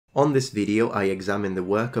On this video, I examine the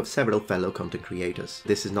work of several fellow content creators.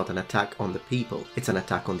 This is not an attack on the people, it's an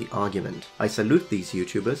attack on the argument. I salute these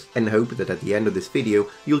YouTubers and hope that at the end of this video,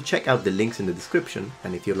 you'll check out the links in the description,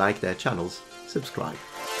 and if you like their channels, subscribe.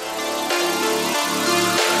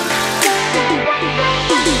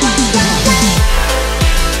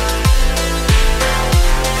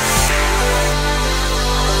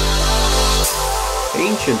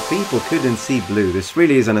 Ancient people couldn't see blue. This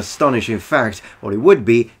really is an astonishing fact, or it would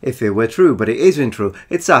be if it were true, but it isn't true.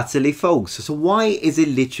 It's utterly false. So why is it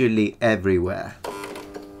literally everywhere?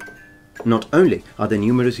 Not only are there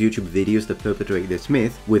numerous YouTube videos that perpetuate this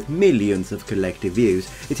myth, with millions of collective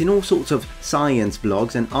views, it's in all sorts of science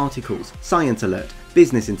blogs and articles, Science Alert,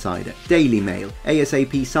 Business Insider, Daily Mail,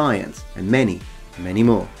 ASAP Science, and many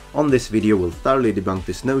more. On this video we'll thoroughly debunk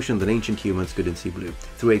this notion that ancient humans couldn't see blue,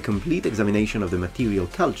 through a complete examination of the material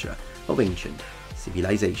culture of ancient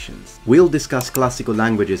civilizations. We'll discuss classical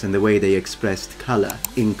languages and the way they expressed color,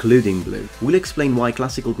 including blue. We'll explain why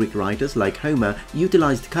classical Greek writers like Homer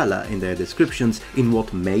utilized color in their descriptions in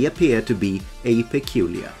what may appear to be a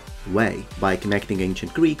peculiar way, by connecting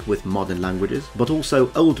ancient Greek with modern languages, but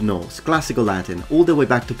also Old Norse, Classical Latin, all the way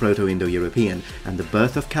back to Proto-Indo-European, and the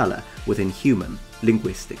birth of color within human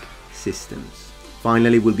linguistic systems.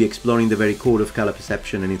 Finally, we'll be exploring the very core of color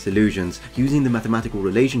perception and its illusions, using the mathematical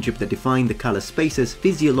relationship that defined the color spaces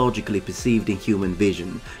physiologically perceived in human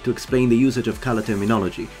vision, to explain the usage of color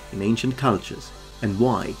terminology in ancient cultures, and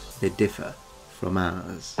why they differ from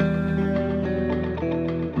ours.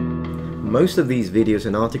 Most of these videos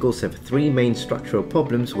and articles have three main structural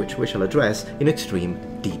problems which we shall address in extreme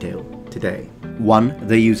detail today. 1.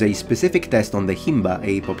 They use a specific test on the Himba,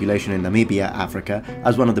 a population in Namibia, Africa,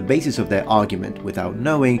 as one of the bases of their argument, without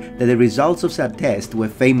knowing that the results of said test were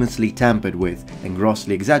famously tampered with and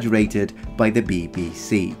grossly exaggerated by the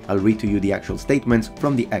BBC. I'll read to you the actual statements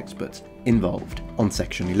from the experts involved on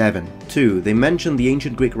section 11. 2. They mention the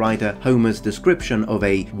ancient Greek writer Homer's description of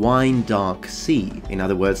a wine-dark sea. In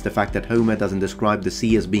other words, the fact that Homer doesn't describe the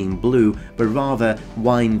sea as being blue, but rather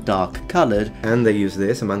wine-dark colored, and they use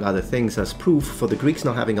this, among other things, as proof for the Greeks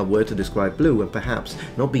not having a word to describe blue and perhaps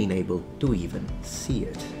not being able to even see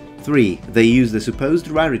it. 3. They use the supposed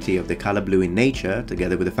rarity of the color blue in nature,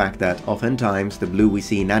 together with the fact that oftentimes the blue we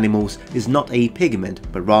see in animals is not a pigment,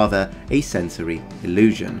 but rather a sensory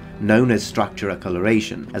illusion, known as structural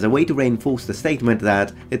coloration, as a way to reinforce the statement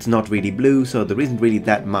that it's not really blue, so there isn't really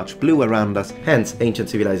that much blue around us, hence ancient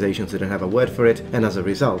civilizations didn't have a word for it, and as a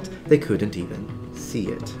result, they couldn't even see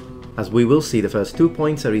it. As we will see, the first 2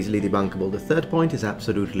 points are easily debunkable. The third point is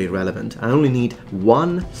absolutely irrelevant. I only need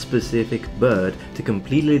one specific bird to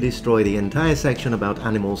completely destroy the entire section about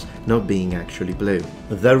animals not being actually blue.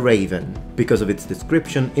 The raven, because of its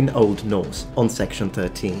description in Old Norse, on section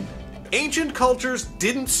 13. Ancient cultures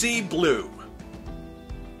didn't see blue.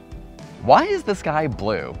 Why is the sky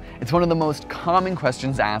blue? It's one of the most common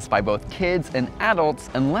questions asked by both kids and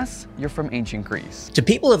adults, unless you're from ancient Greece. To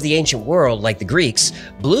people of the ancient world, like the Greeks,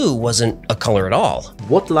 blue wasn't a color at all.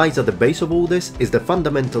 What lies at the base of all this is the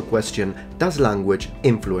fundamental question: does language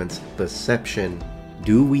influence perception?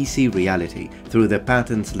 Do we see reality through the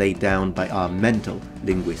patterns laid down by our mental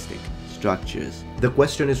linguistic structures? The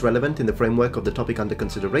question is relevant in the framework of the topic under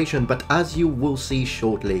consideration, but as you will see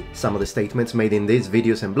shortly, some of the statements made in these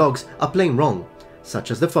videos and blogs are plain wrong,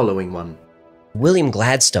 such as the following one. William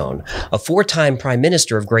Gladstone, a four-time Prime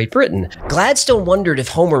Minister of Great Britain. Gladstone wondered if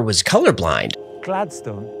Homer was colorblind.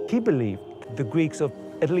 Gladstone, he believed the Greeks of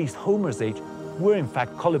at least Homer's age were in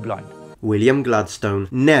fact colorblind. William Gladstone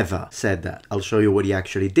never said that. I'll show you what he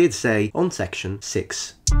actually did say on section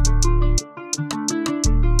 6.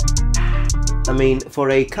 I mean,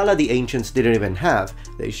 for a color the ancients didn't even have,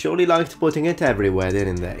 they surely liked putting it everywhere,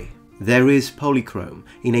 didn't they? There is polychrome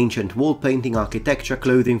in ancient wall painting, architecture,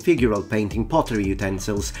 clothing, figural painting, pottery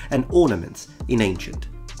utensils, and ornaments in ancient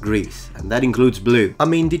Greece, and that includes blue. I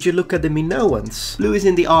mean, did you look at the Minoans? Blue is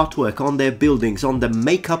in the artwork on their buildings, on the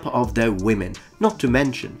makeup of their women, not to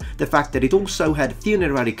mention the fact that it also had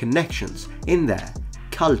funerary connections in their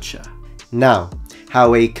culture. Now,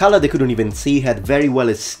 how a color they couldn't even see had very well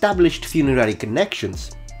established funerary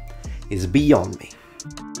connections is beyond me.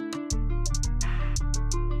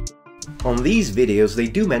 On these videos, they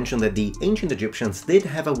do mention that the ancient Egyptians did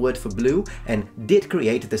have a word for blue and did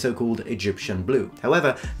create the so-called Egyptian blue.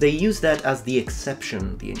 However, they used that as the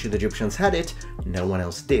exception. The ancient Egyptians had it, no one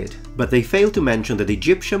else did. But they failed to mention that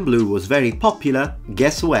Egyptian blue was very popular,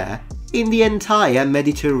 guess where? In the entire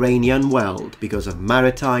Mediterranean world, because of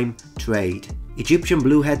maritime trade. Egyptian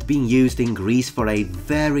blue had been used in Greece for a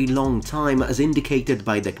very long time, as indicated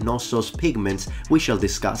by the Knossos pigments we shall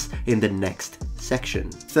discuss in the next section.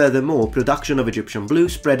 Furthermore, production of Egyptian blue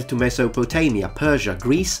spread to Mesopotamia, Persia,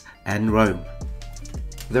 Greece and Rome.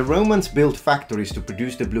 The Romans built factories to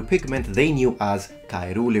produce the blue pigment they knew as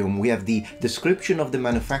caeruleum. We have the description of the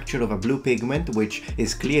manufacture of a blue pigment, which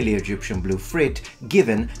is clearly Egyptian blue frit,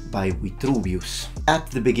 given by Vitruvius at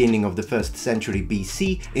the beginning of the 1st century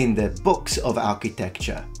BC in the Books of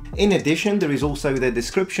Architecture. In addition, there is also the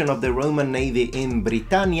description of the Roman navy in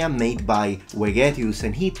Britannia made by Vegetius,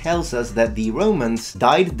 and he tells us that the Romans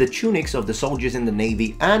dyed the tunics of the soldiers in the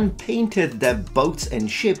navy and painted their boats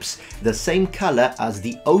and ships the same color as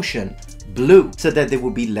the ocean, blue, so that they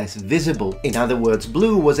would be less visible. In other words,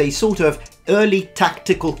 blue was a sort of early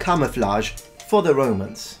tactical camouflage for the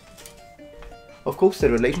Romans. Of course, the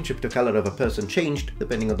relationship to color of a person changed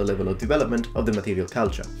depending on the level of development of the material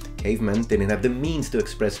culture. Cavemen didn't have the means to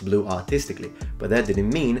express blue artistically, but that didn't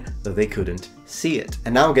mean that they couldn't see it.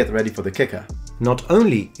 And now get ready for the kicker. Not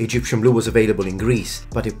only Egyptian blue was available in Greece,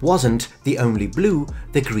 but it wasn't the only blue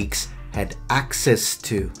the Greeks had access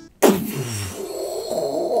to.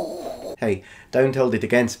 Hey, don't hold it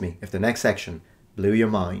against me if the next section blew your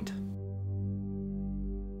mind.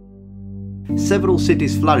 Several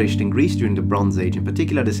cities flourished in Greece during the Bronze Age, in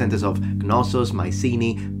particular the centers of Knossos,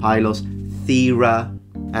 Mycenae, Pylos, Thera,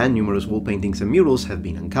 and numerous wall paintings and murals have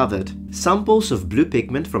been uncovered. Samples of blue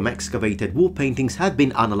pigment from excavated wall paintings have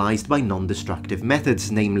been analyzed by non-destructive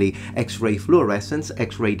methods, namely X-ray fluorescence,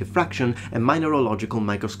 X-ray diffraction, and mineralogical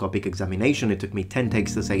microscopic examination. It took me 10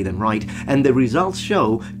 takes to say them right, and the results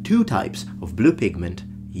show 2 types of blue pigment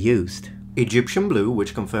used. Egyptian blue,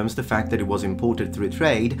 which confirms the fact that it was imported through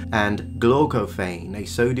trade, and glaucophane, a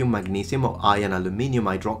sodium, magnesium or iron aluminium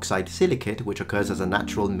hydroxide silicate which occurs as a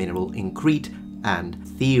natural mineral in Crete, and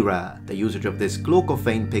Thera. The usage of this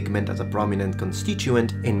glaucophane pigment as a prominent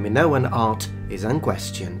constituent in Minoan art is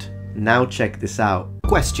unquestioned. Now check this out.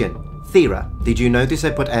 Question. Thera. Did you notice I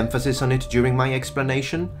put emphasis on it during my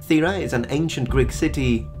explanation? Thera is an ancient Greek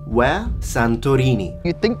city where? Santorini.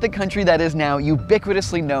 You'd think the country that is now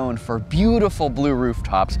ubiquitously known for beautiful blue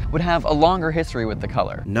rooftops would have a longer history with the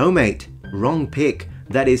color. No mate, wrong pick.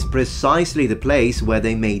 That is precisely the place where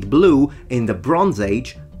they made blue in the Bronze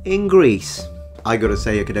Age in Greece. I gotta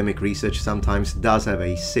say, academic research sometimes does have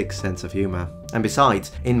a sick sense of humor. And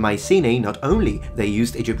besides, in Mycenae, not only they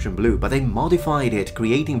used Egyptian blue, but they modified it,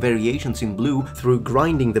 creating variations in blue through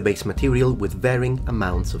grinding the base material with varying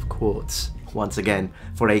amounts of quartz. Once again,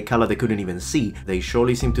 for a color they couldn't even see, they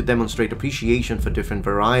surely seem to demonstrate appreciation for different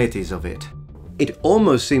varieties of it. It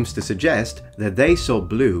almost seems to suggest that they saw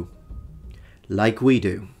blue like we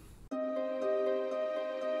do.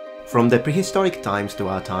 From the prehistoric times to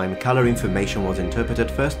our time, color information was interpreted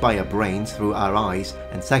first by our brains through our eyes,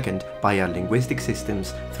 and second by our linguistic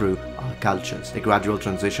systems through our cultures. The gradual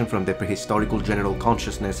transition from the prehistorical general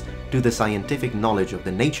consciousness to the scientific knowledge of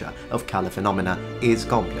the nature of color phenomena is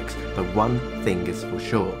complex, but one thing is for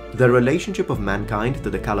sure. The relationship of mankind to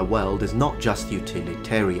the color world is not just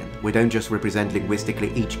utilitarian. We don't just represent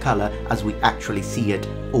linguistically each color as we actually see it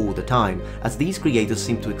all the time, as these creators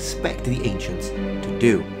seem to expect the ancients to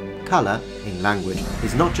do. Color, in language,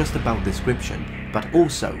 is not just about description, but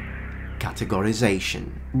also categorization.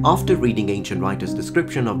 After reading ancient writers'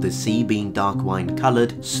 description of the sea being dark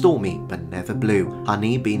wine-colored, stormy but never blue,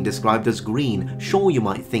 honey being described as green, sure you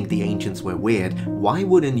might think the ancients were weird. Why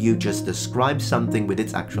wouldn't you just describe something with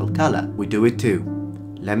its actual color? We do it too.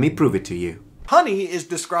 Let me prove it to you. Honey is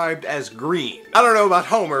described as green. I don't know about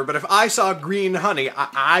Homer, but if I saw green honey,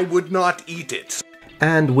 I would not eat it.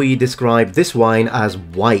 And we describe this wine as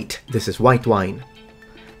white. This is white wine.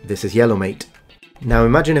 This is yellow, mate. Now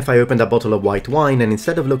imagine if I opened a bottle of white wine and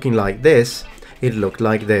instead of looking like this, it looked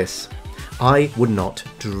like this. I would not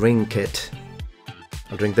drink it.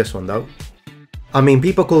 I'll drink this one though. I mean,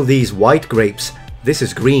 people call these white grapes. This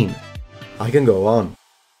is green. I can go on.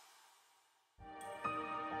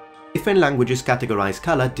 Different languages categorize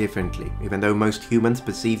color differently. Even though most humans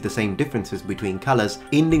perceive the same differences between colors,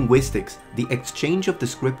 in linguistics, the exchange of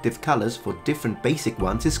descriptive colors for different basic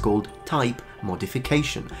ones is called type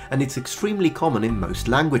modification, and it's extremely common in most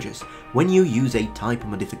languages. When you use a type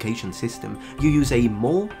modification system, you use a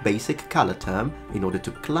more basic color term in order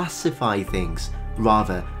to classify things,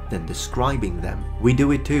 rather than describing them. We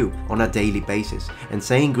do it too, on a daily basis, and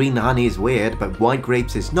saying green honey is weird but white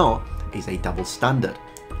grapes is not, is a double standard.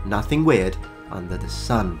 Nothing weird under the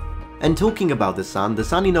sun. And talking about the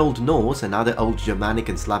sun in Old Norse and other Old Germanic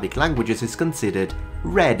and Slavic languages is considered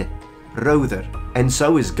red. röder. And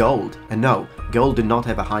so is gold. And no, gold did not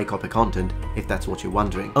have a high copper content, if that's what you're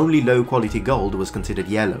wondering. Only low quality gold was considered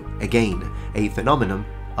yellow. Again, a phenomenon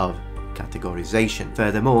of categorization.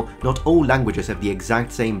 Furthermore, not all languages have the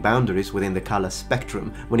exact same boundaries within the color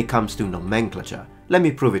spectrum when it comes to nomenclature. Let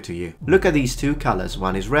me prove it to you. Look at these two colors,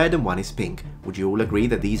 one is red and one is pink. Would you all agree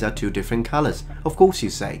that these are two different colors? Of course you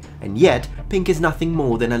say. And yet, pink is nothing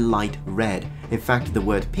more than a light red. In fact, the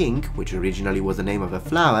word pink, which originally was the name of a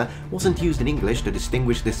flower, wasn't used in English to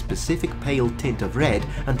distinguish this specific pale tint of red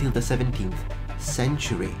until the 17th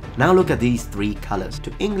century. Now look at these three colors.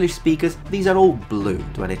 To English speakers, these are all blue.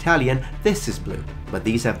 To an Italian, this is blue. But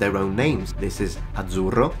these have their own names. This is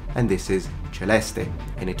azzurro and this is celeste.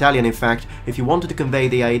 In Italian, in fact, if you wanted to convey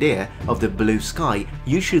the idea of the blue sky,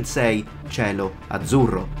 you should say cielo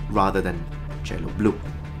azzurro rather than cielo blu.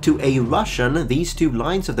 To a Russian, these two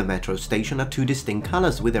lines of the metro station are two distinct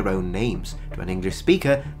colors with their own names. To an English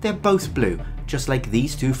speaker, they're both blue, just like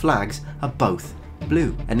these two flags are both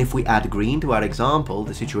blue. And if we add green to our example,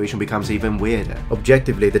 the situation becomes even weirder.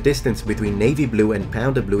 Objectively, the distance between navy blue and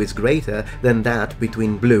powder blue is greater than that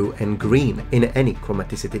between blue and green in any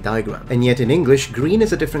chromaticity diagram. And yet in English, green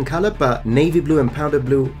is a different color, but navy blue and powder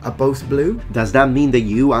blue are both blue? Does that mean that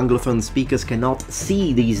you Anglophone speakers cannot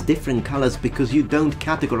see these different colors because you don't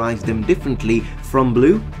categorize them differently from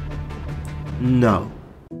blue? No.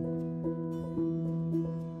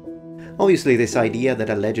 Obviously, this idea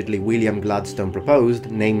that allegedly William Gladstone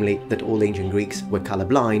proposed, namely that all ancient Greeks were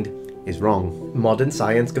colorblind, is wrong. Modern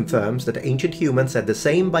science confirms that ancient humans had the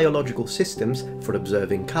same biological systems for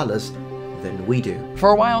observing colors than we do.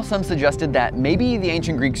 For a while, some suggested that maybe the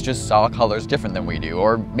ancient Greeks just saw colors different than we do,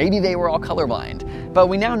 or maybe they were all colorblind. But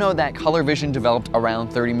we now know that color vision developed around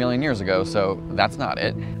 30 million years ago, so that's not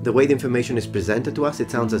it. The way the information is presented to us,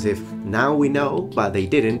 it sounds as if now we know, but they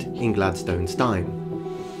didn't in Gladstone's time.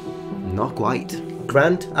 Not quite.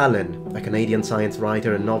 Grant Allen, a Canadian science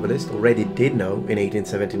writer and novelist, already did know in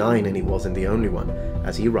 1879, and he wasn't the only one.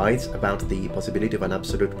 As he writes about the possibility of an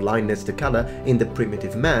absolute blindness to color in the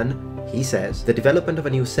primitive man, he says, the development of a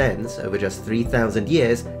new sense over just 3,000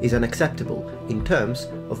 years is unacceptable in terms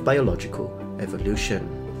of biological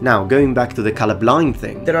evolution. Now, going back to the colorblind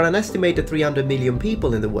thing, there are an estimated 300 million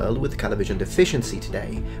people in the world with color vision deficiency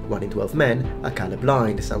today. 1 in 12 men are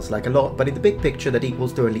colorblind. Sounds like a lot, but in the big picture that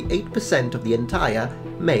equals to only 8% of the entire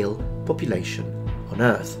male population on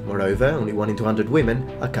Earth. Moreover, only 1 in 200 women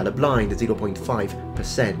are colorblind,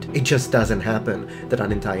 0.5%. It just doesn't happen that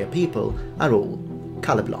an entire people are all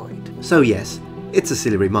colorblind. So yes, it's a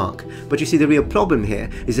silly remark, but you see the real problem here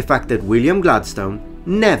is the fact that William Gladstone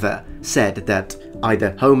never said that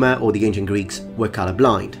either Homer or the ancient Greeks were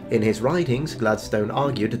colorblind. In his writings, Gladstone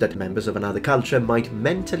argued that members of another culture might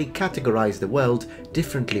mentally categorize the world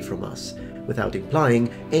differently from us, without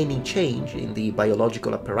implying any change in the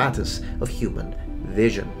biological apparatus of human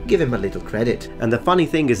vision. Give him a little credit. And the funny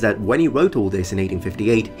thing is that when he wrote all this in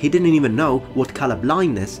 1858, he didn't even know what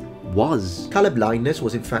colorblindness was. Colorblindness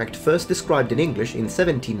was in fact first described in English in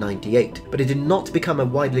 1798, but it did not become a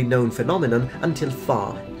widely known phenomenon until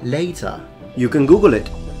far later. You can Google it.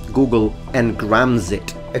 Google engrams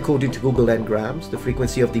it. According to Google Ngrams, the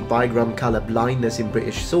frequency of the bigram color blindness in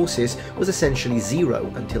British sources was essentially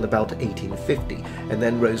 0 until about 1850, and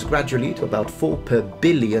then rose gradually to about 4 per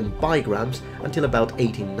billion bigrams until about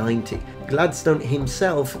 1890. Gladstone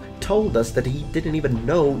himself told us that he didn't even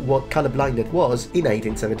know what colorblindness was in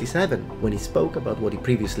 1877, when he spoke about what he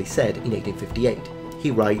previously said in 1858.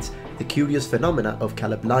 He writes, the curious phenomena of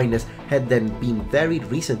colorblindness had then been very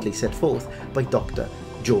recently set forth by Dr.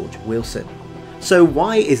 George Wilson. So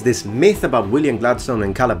why is this myth about William Gladstone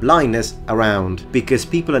and colorblindness around? Because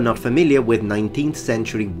people are not familiar with 19th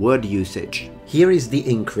century word usage. Here is the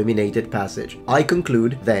incriminated passage. I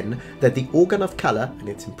conclude, then, that the organ of color and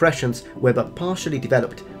its impressions were but partially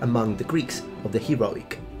developed among the Greeks of the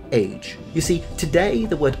heroic age. You see, today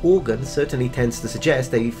the word organ certainly tends to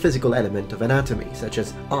suggest a physical element of anatomy, such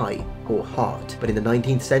as eye or heart, but in the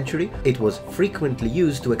 19th century it was frequently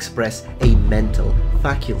used to express a mental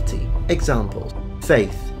faculty. Examples: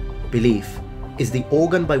 faith, belief, is the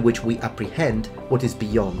organ by which we apprehend what is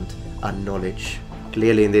beyond our knowledge.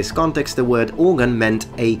 Clearly in this context the word organ meant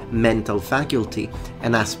a mental faculty,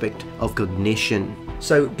 an aspect of cognition.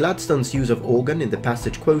 So Gladstone's use of organ in the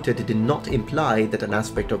passage quoted did not imply that an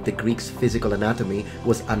aspect of the Greeks' physical anatomy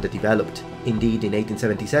was underdeveloped. Indeed, in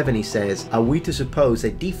 1877 he says, "Are we to suppose a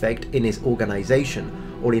defect in his organization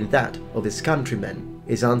or in that of his countrymen?"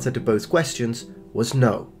 His answer to both questions was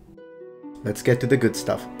no. Let's get to the good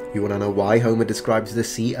stuff. You wanna know why Homer describes the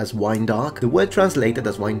sea as wine dark? The word translated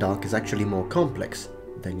as wine dark is actually more complex.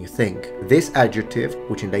 than you think. This adjective,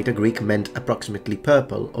 which in later Greek meant approximately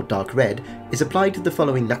purple or dark red, is applied to the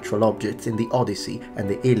following natural objects in the Odyssey and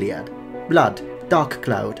the Iliad: blood, dark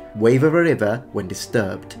cloud, wave of a river when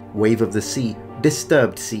disturbed, wave of the sea,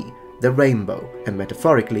 disturbed sea, the rainbow, and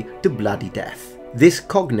metaphorically to bloody death. This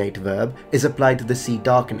cognate verb is applied to the sea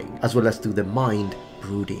darkening, as well as to the mind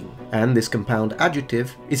brooding, and this compound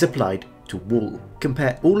adjective is applied to wool.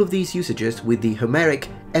 Compare all of these usages with the Homeric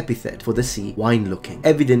epithet for the sea wine-looking.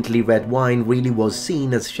 Evidently, red wine really was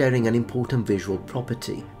seen as sharing an important visual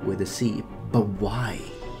property with the sea. But why?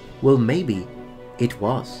 Well, maybe it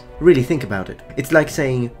was. Really think about it. It's like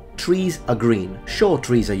saying trees are green. Sure,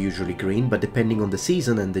 trees are usually green, but depending on the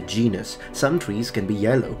season and the genus, some trees can be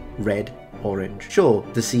yellow, red, orange. Sure,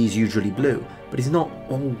 the sea is usually blue, but it's not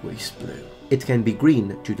always blue. It can be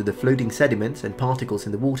green due to the floating sediments and particles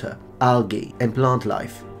in the water, algae, and plant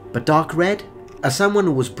life. But dark red? As someone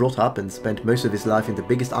who was brought up and spent most of his life in the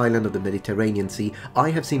biggest island of the Mediterranean Sea,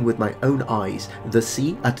 I have seen with my own eyes the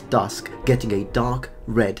sea at dusk getting a dark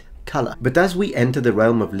red color. But as we enter the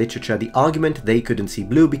realm of literature, the argument they couldn't see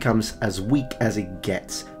blue becomes as weak as it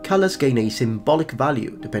gets. Colors gain a symbolic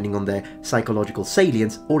value depending on their psychological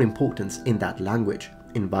salience or importance in that language.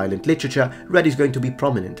 In violent literature, red is going to be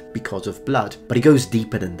prominent because of blood, but it goes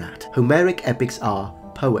deeper than that. Homeric epics are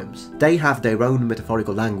poems. They have their own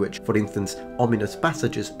metaphorical language, for instance, ominous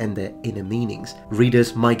passages and their inner meanings.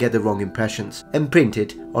 Readers might get the wrong impressions and print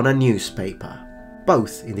it on a newspaper.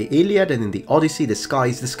 Both in the Iliad and in the Odyssey, the sky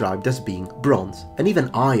is described as being bronze, and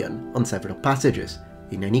even iron on several passages.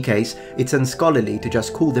 In any case, it's unscholarly to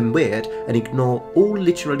just call them weird and ignore all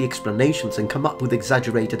literary explanations and come up with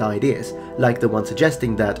exaggerated ideas, like the one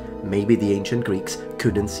suggesting that maybe the ancient Greeks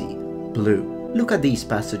couldn't see blue. Look at these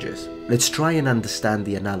passages. Let's try and understand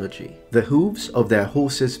the analogy. The hooves of their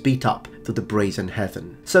horses beat up to the brazen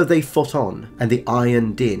heaven. So they fought on, and the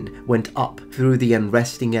iron din went up through the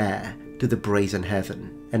unresting air to the brazen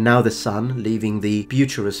heaven. And now the sun, leaving the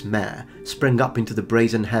butcherous mare, sprang up into the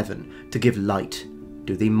brazen heaven to give light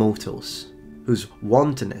to the immortals, whose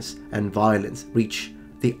wantonness and violence reach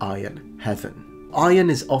the iron heaven. Iron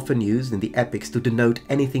is often used in the epics to denote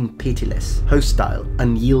anything pitiless, hostile,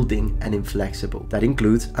 unyielding, and inflexible. That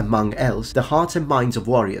includes, among else, the hearts and minds of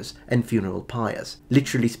warriors and funeral pyres.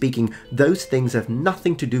 Literally speaking, those things have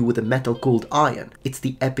nothing to do with the metal called iron. It's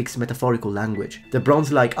the epic's metaphorical language. The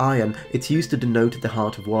bronze-like iron, it's used to denote the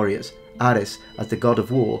heart of warriors, Ares as the god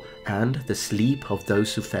of war, and the sleep of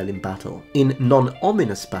those who fell in battle. In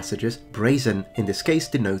non-ominous passages, brazen in this case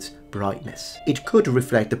denotes brightness. It could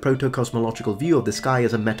reflect the proto-cosmological view of the sky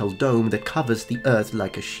as a metal dome that covers the earth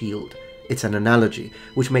like a shield. It's an analogy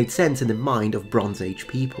which made sense in the mind of Bronze Age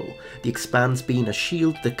people, the expanse being a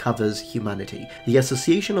shield that covers humanity. The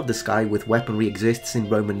association of the sky with weaponry exists in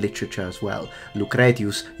Roman literature as well.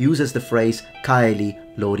 Lucretius uses the phrase caeli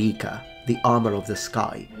lorica, the armor of the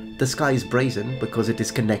sky. The sky is brazen because it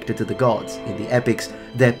is connected to the gods. In the epics,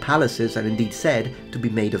 their palaces are indeed said to be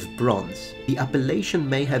made of bronze. The appellation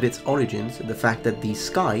may have its origins in the fact that the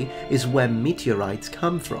sky is where meteorites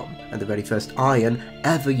come from, and the very first iron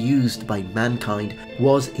ever used by mankind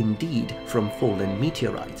was indeed from fallen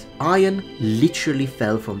meteorites. Iron literally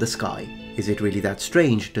fell from the sky. Is it really that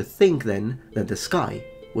strange to think then that the sky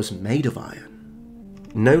was made of iron?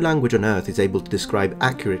 No language on Earth is able to describe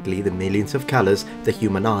accurately the millions of colors the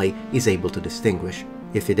human eye is able to distinguish.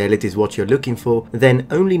 If fidelity is what you're looking for, then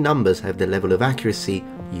only numbers have the level of accuracy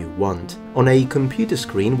you want. On a computer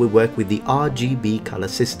screen, we work with the RGB color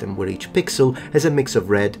system, where each pixel has a mix of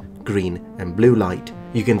red, green, and blue light.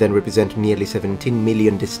 You can then represent nearly 17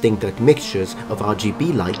 million distinct mixtures of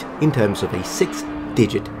RGB light in terms of a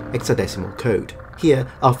 6-digit hexadecimal code. Here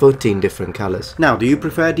are 14 different colors. Now, do you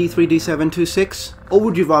prefer D3D726? Or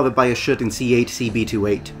would you rather buy a shirt in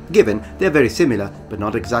C8CB28? Given they're very similar, but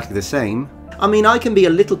not exactly the same. I mean, I can be a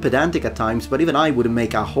little pedantic at times, but even I wouldn't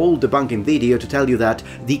make a whole debunking video to tell you that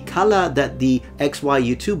the color that the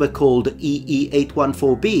XY YouTuber called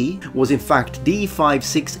EE814B was in fact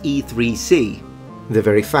D56E3C. The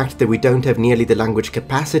very fact that we don't have nearly the language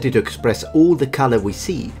capacity to express all the color we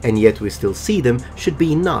see, and yet we still see them, should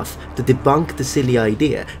be enough to debunk the silly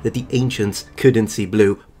idea that the ancients couldn't see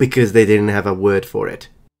blue because they didn't have a word for it.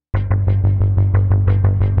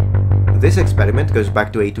 This experiment goes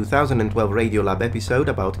back to a 2012 Radiolab episode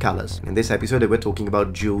about colors. In this episode, we're talking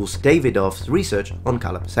about Jules Davidoff's research on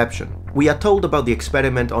color perception. We are told about the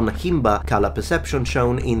experiment on Himba color perception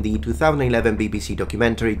shown in the 2011 BBC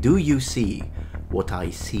documentary Do You See? what I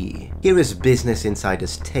see. Here is Business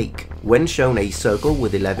Insider's take. When shown a circle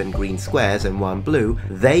with 11 green squares and 1 blue,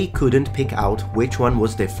 they couldn't pick out which one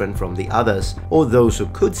was different from the others, or those who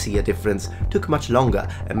could see a difference took much longer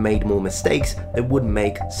and made more mistakes that would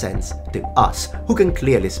make sense to us, who can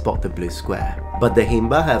clearly spot the blue square. But the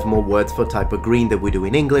Himba have more words for type of green than we do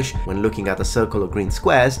in English. When looking at a circle of green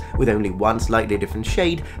squares with only one slightly different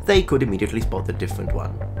shade, they could immediately spot the different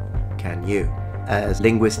one. Can you? As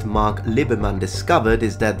linguist Mark Lieberman discovered,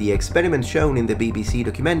 is that the experiment shown in the BBC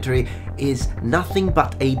documentary is nothing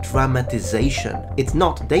but a dramatization. It's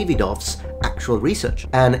not Davidoff's actual research,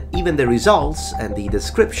 and even the results and the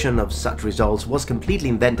description of such results was completely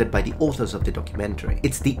invented by the authors of the documentary.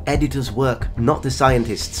 It's the editor's work, not the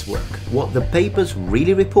scientist's work. What the papers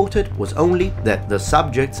really reported was only that the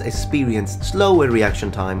subjects experienced slower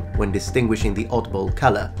reaction time when distinguishing the oddball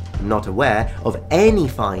color, not aware of any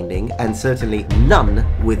finding, and certainly none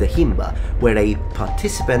with the Himba, where a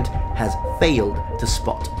participant has failed to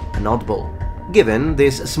spot an oddball. Given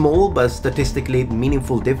this small but statistically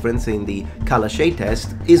meaningful difference in the color shade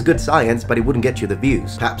test is good science, but it wouldn't get you the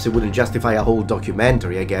views. Perhaps it wouldn't justify a whole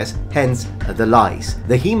documentary, I guess, hence the lies.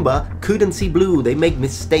 The Himba couldn't see blue, they make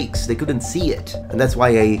mistakes, they couldn't see it. And that's why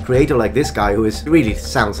a creator like this guy, who really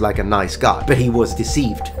sounds like a nice guy, but he was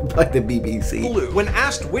deceived by the BBC. Blue. When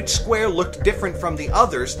asked which square looked different from the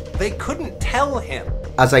others, they couldn't tell him.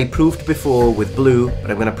 As I proved before with blue, but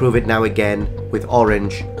I'm gonna prove it now again with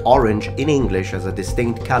orange. Orange in English as a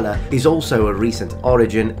distinct color is also a recent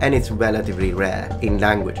origin, and it's relatively rare in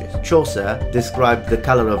languages. Chaucer described the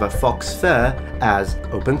color of a fox fur as,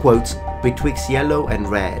 open quotes, betwixt yellow and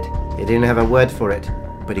red. He didn't have a word for it,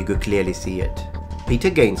 but he could clearly see it. Peter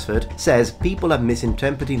Gainsford says people are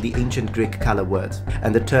misinterpreting the ancient Greek color words,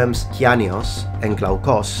 and the terms chianios and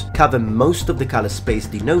glaukos cover most of the color space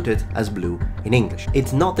denoted as blue in English.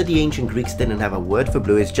 It's not that the ancient Greeks didn't have a word for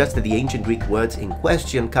blue, it's just that the ancient Greek words in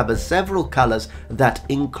question cover several colors that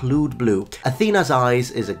include blue. Athena's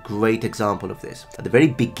eyes is a great example of this. At the very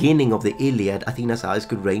beginning of the Iliad, Athena's eyes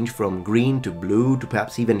could range from green to blue to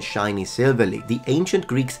perhaps even shiny silverly. The ancient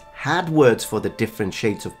Greeks had words for the different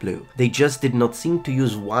shades of blue. They just did not seem to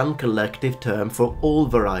use one collective term for all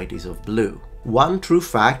varieties of blue. One true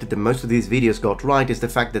fact that most of these videos got right is the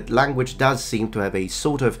fact that language does seem to have a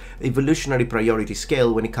sort of evolutionary priority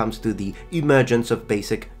scale when it comes to the emergence of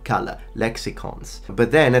basic color lexicons.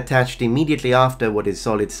 But then attached immediately after what is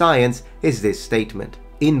solid science is this statement.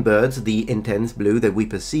 In birds, the intense blue that we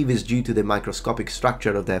perceive is due to the microscopic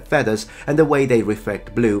structure of their feathers and the way they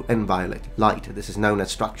reflect blue and violet light. This is known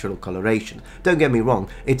as structural coloration. Don't get me wrong,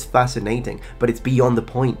 it's fascinating, but it's beyond the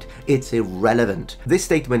point. It's irrelevant. This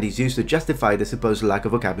statement is used to justify the supposed lack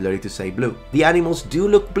of vocabulary to say blue. The animals do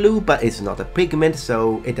look blue, but it's not a pigment,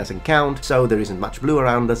 so it doesn't count, so there isn't much blue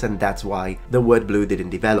around us, and that's why the word blue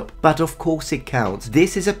didn't develop. But of course it counts.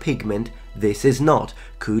 This is a pigment, this is not.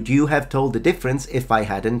 Could you have told the difference if I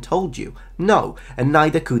hadn't told you? No, and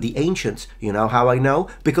neither could the ancients. You know how I know?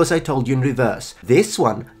 Because I told you in reverse. This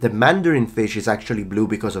one, the mandarin fish, is actually blue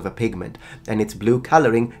because of a pigment, and its blue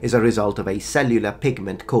coloring is a result of a cellular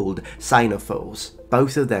pigment called cyanophores.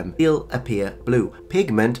 Both of them still appear blue,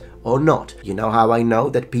 pigment or not. You know how I know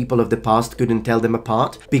that people of the past couldn't tell them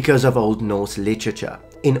apart? Because of Old Norse literature.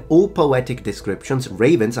 In all poetic descriptions,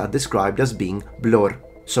 ravens are described as being blår.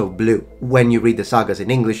 So blue. When you read the sagas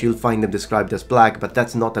in English, you'll find them described as black, but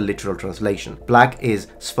that's not a literal translation. Black is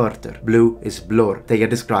svörter, blue is blår. They are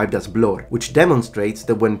described as blår, which demonstrates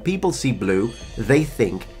that when people see blue, they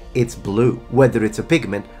think it's blue, whether it's a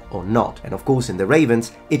pigment or not. And of course in the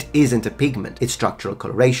ravens, it isn't a pigment, it's structural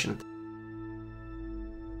coloration.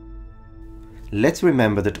 Let's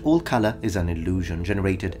remember that all color is an illusion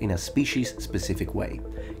generated in a species-specific way.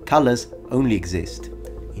 Colors only exist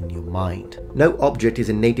in your mind. No object is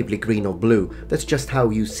natively green or blue, that's just how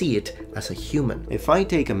you see it as a human. If I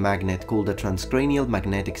take a magnet called a transcranial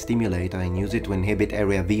magnetic stimulator and use it to inhibit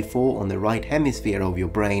area V4 on the right hemisphere of your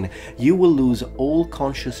brain, you will lose all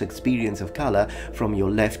conscious experience of color from your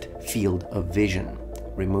left field of vision.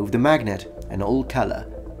 Remove the magnet and all color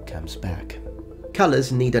comes back.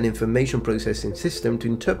 Colors need an information processing system to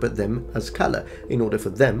interpret them as color in order for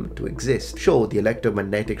them to exist. Sure, the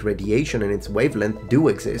electromagnetic radiation and its wavelength do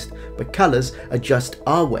exist, but colors are just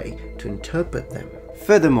our way to interpret them.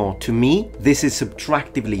 Furthermore, to me, this is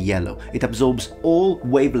subtractively yellow. It absorbs all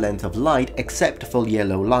wavelength of light except for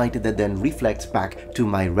yellow light that then reflects back to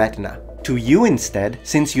my retina. To you instead,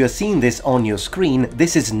 since you are seeing this on your screen,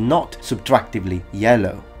 this is not subtractively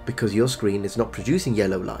yellow. Because your screen is not producing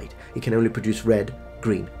yellow light, it can only produce red,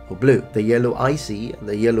 green or blue. The yellow I see and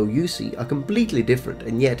the yellow you see are completely different,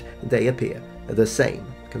 and yet they appear the same.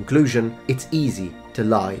 Conclusion, it's easy to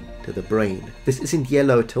lie to the brain. This isn't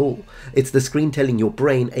yellow at all. It's the screen telling your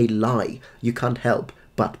brain a lie you can't help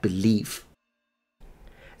but believe.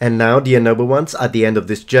 And now, dear noble ones, at the end of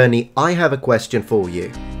this journey, I have a question for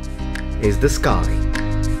you. Is the sky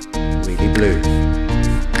really blue?